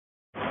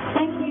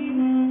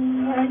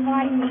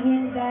inviting me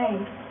here today.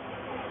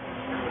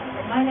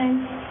 My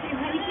name's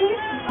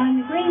Pennicuik. I'm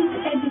the Greens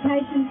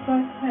Education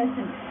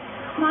Spokesperson.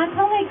 My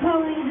colleague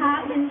Colleen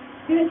Hartland,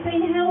 who has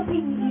been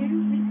helping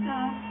you with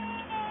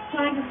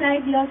trying to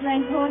save the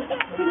Auslan Courses,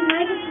 couldn't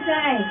make it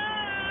today.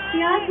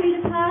 She asked me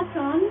to pass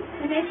on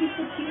the message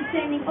that she is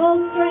sending all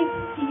strength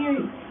to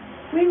you.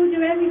 We will do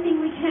everything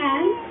we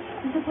can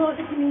to support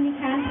the community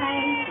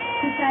campaign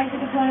to save the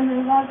diploma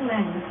of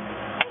Auslan.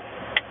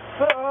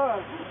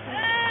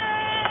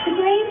 The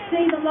Greens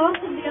see the loss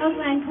of the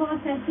Auslan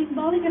course as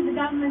symbolic of the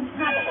government's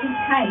cut to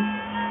TAFE,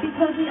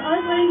 because the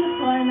Auslan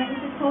diploma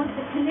is a course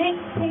that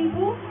connects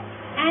people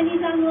and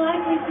is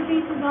unlikely to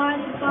be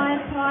provided by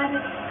a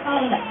private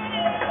college.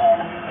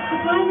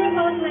 Diploma of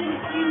Auslan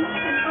students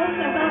can also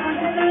go on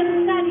to further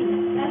studies,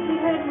 as we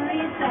heard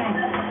Maria say,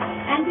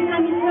 and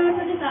become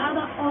interpreters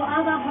or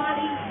other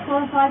highly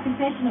qualified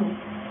professionals.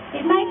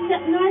 It makes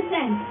no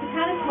sense to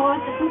cut a course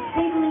that puts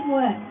people in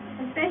work,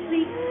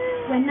 especially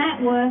when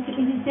that work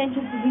is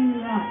essential for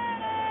human rights.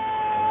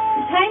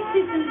 The TAFE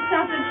system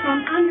suffered from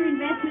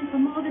underinvestment for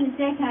more than a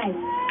decade,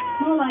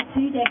 more like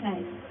 2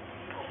 decades.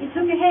 It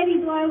took a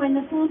heavy blow when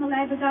the former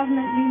Labor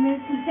government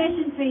removed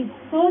concession fees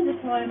for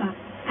diploma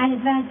and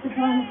advanced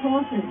diploma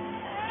courses.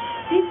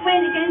 This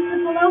went against the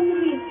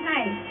philosophy of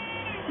TAFE,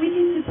 which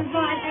is to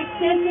provide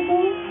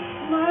accessible,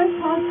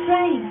 low-cost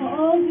training for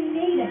all who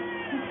need it,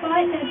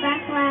 despite their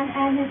background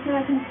and their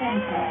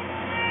circumstances.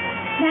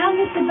 Now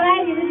Mr.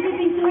 Bailey is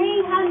losing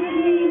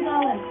 $300 million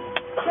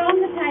from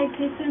the TAFE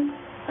system,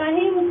 but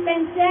he will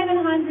spend $700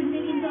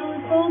 million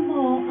or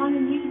more on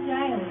a new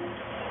jail.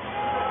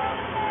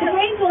 The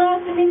Greens will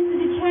ask the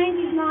Minister to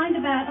change his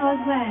mind about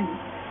Auslan.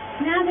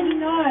 Now that he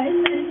knows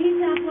that a New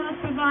South Wales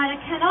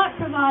provider cannot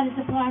provide a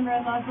diploma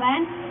of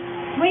Auslan,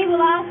 we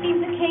will ask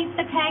him to keep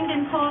the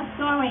Kangan course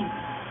going.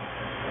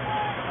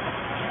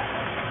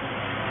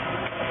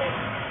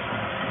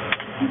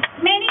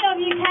 Many of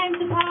you came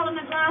to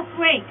Parliament last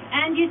week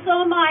and you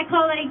saw my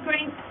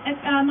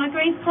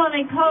Greens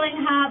colleague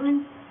Colleen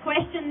Hartland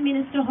question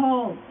Minister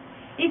Hall.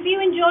 If you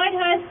enjoyed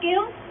her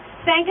skills,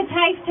 thank a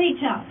TAFE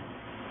teacher.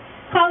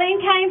 Colleen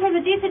came from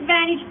a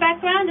disadvantaged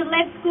background and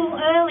left school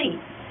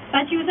early,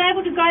 but she was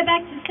able to go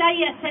back to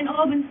study at St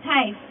Albans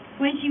TAFE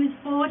when she was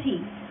 40,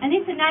 and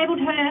this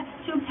enabled her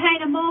to obtain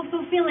a more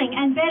fulfilling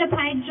and better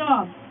paid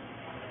job.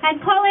 And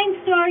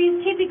Colleen's story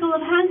is typical of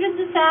hundreds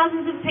of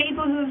thousands of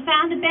people who have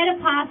found a better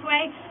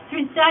pathway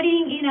through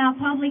studying in our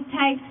public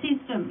TAFE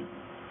system.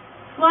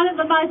 One of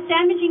the most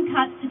damaging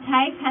cuts to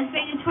TAFE has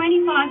been a 25%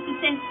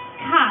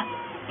 cut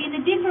in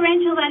the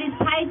differential that is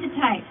paid to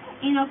TAFE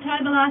in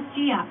October last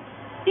year.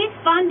 This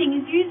funding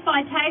is used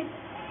by TAFE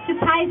to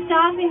pay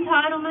staff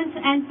entitlements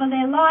and for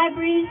their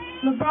libraries,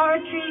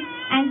 laboratories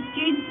and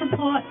student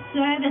support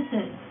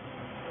services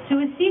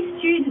to assist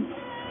students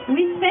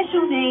with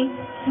special needs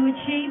to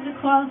achieve the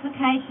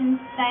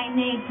qualifications they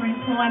need for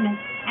employment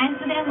and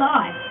for their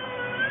lives.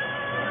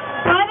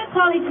 Private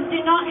colleges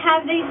do not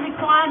have these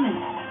requirements.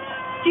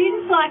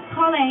 Students like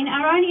Colleen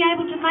are only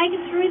able to make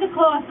it through the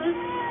courses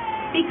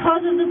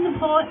because of the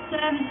support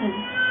services,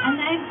 and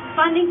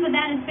funding for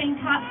that has been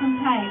cut from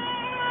TAFE.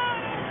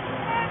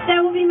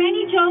 There will be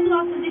many job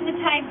losses in the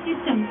TAFE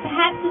system,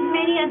 perhaps as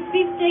many as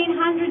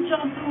 1,500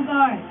 jobs will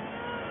go.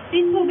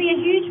 This will be a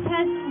huge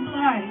personal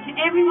blow to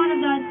every one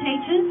of those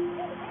teachers,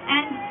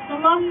 and the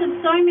loss of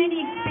so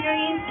many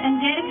experienced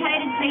and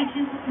dedicated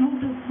teachers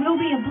will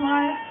be a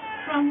blow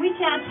from which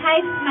our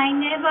TAFEs may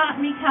never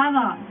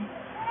recover.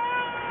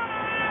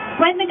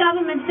 When the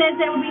government says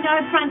there will be no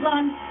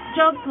frontline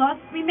jobs loss,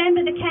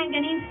 remember the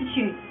Kangan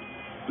Institute.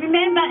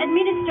 Remember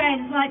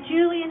administrators like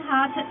Julian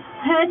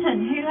Hurton,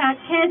 who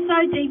care so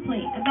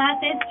deeply about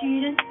their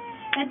students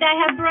that they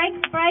have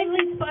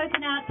bravely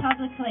spoken out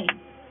publicly.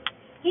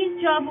 His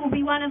job will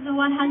be one of the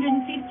 150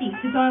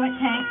 to go at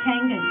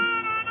Kangan.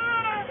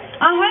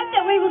 I hope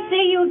that we will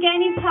see you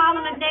again in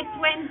Parliament next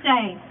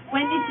Wednesday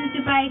when this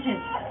is debated.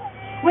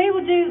 We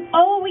will do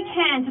all we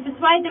can to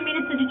persuade the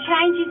Minister to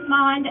change his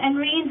mind and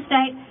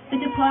reinstate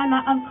the diploma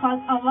of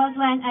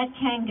Auslan at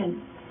Kangan.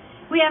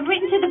 We have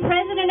written to the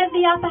President of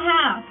the Upper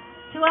House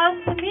to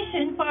ask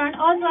permission for an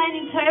Auslan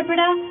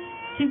interpreter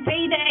to be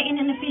there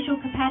in an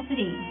official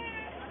capacity.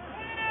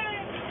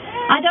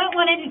 I don't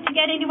want to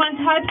get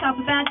anyone's hopes up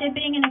about there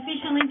being an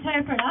official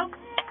interpreter,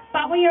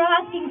 but we are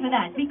asking for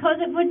that because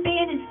it would be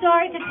an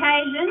historic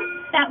occasion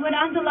that would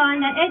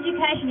underline that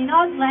education in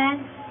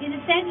Auslan is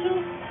essential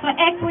for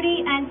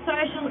equity and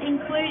social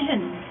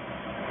inclusion.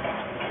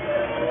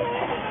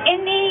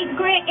 In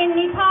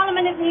the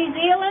Parliament of New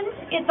Zealand,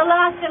 at the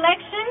last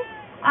election,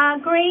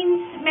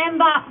 Greens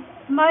member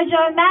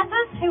Mojo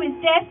Mathis, who is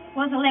deaf,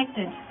 was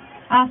elected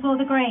for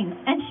the Greens.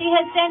 And she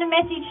has sent a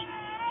message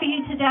for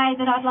you today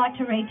that I'd like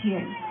to read to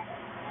you.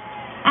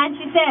 And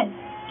she says,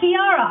 Kia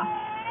ora.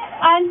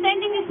 I am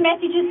sending this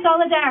message of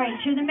solidarity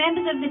to the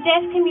members of the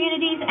deaf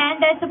communities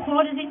and their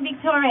supporters in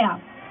Victoria.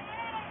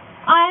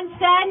 I am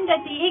saddened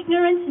at the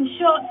ignorance and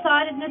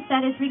short-sightedness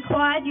that has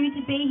required you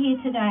to be here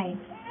today.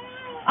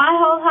 I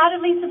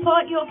wholeheartedly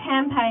support your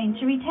campaign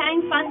to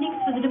retain funding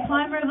for the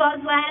Diploma of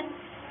Auslan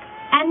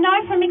and know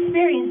from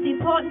experience the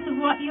importance of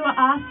what you are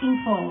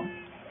asking for.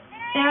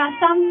 There are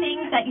some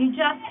things that you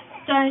just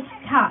don't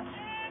cut.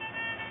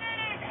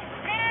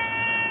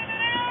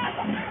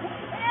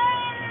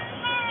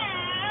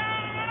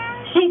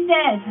 She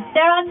says,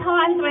 there are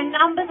times when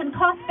numbers and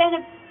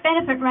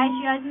cost-benefit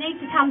ratios need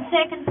to come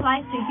second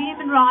place to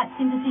human rights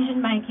in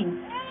decision-making.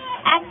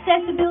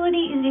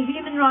 Accessibility is a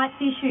human rights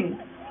issue.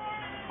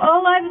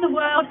 All over the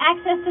world,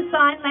 access to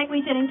sign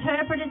language and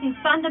interpreters is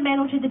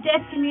fundamental to the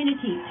deaf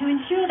community to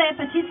ensure their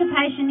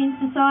participation in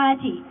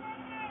society.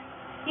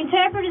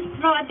 Interpreters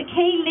provide the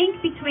key link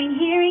between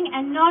hearing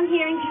and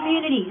non-hearing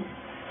communities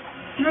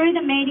through the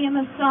medium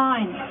of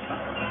sign.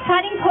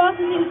 Cutting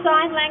courses in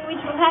sign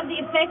language will have the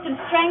effect of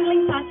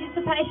strangling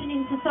participation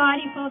in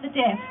society for the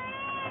deaf.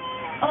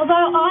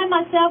 Although I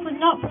myself was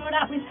not brought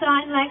up with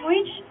sign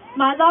language,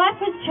 my life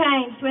was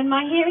changed when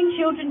my hearing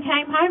children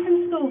came home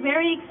from school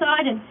very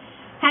excited,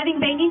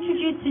 having been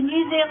introduced to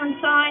New Zealand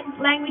Sign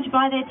Language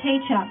by their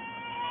teacher.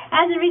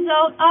 As a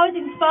result, I was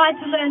inspired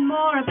to learn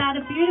more about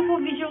a beautiful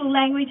visual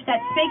language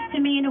that speaks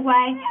to me in a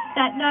way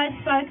that no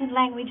spoken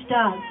language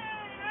does.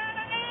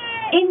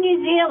 In New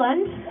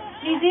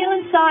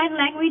Zealand Sign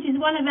Language is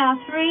one of our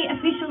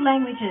 3 official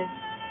languages.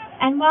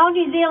 And while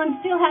New Zealand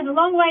still has a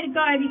long way to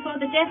go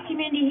before the deaf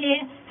community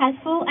here has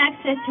full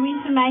access to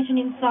information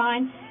in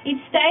sign, its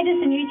status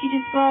and usage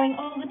is growing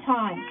all the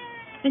time.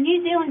 The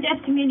New Zealand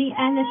deaf community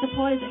and their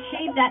supporters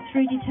achieved that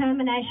through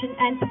determination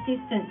and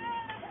persistence.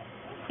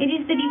 It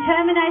is the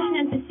determination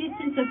and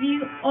persistence of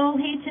you all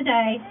here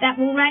today that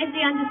will raise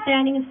the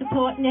understanding and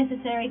support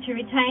necessary to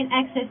retain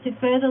access to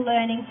further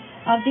learning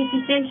of this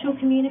essential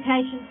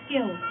communication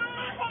skill.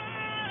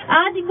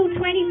 Article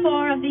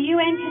 24 of the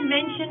UN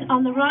Convention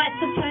on the Rights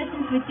of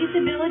Persons with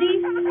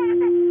Disabilities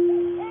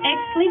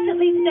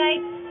explicitly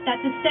states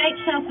that the state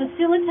shall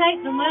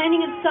facilitate the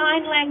learning of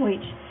sign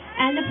language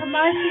and the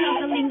promotion of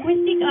the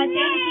linguistic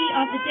identity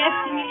of the deaf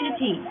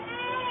community.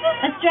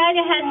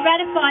 Australia has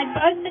ratified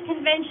both the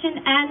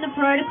Convention and the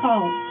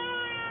Protocol.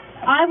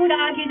 I would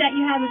argue that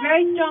you have a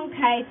very strong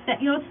case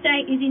that your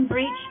state is in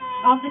breach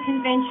of the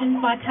Convention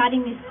by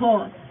cutting this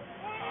course.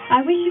 I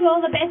wish you all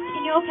the best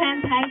in your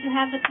campaign to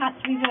have the cuts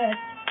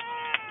reversed.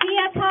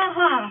 Kia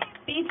kaha,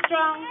 be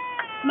strong,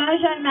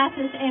 Mojo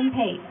Mathers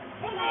MP.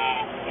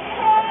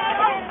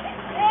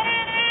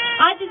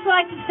 I'd just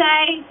like to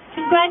say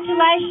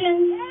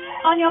congratulations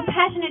on your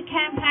passionate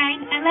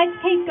campaign, and let's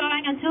keep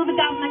going until the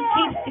government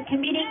keeps the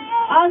committing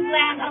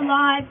Auslan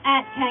alive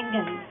at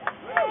Kangan.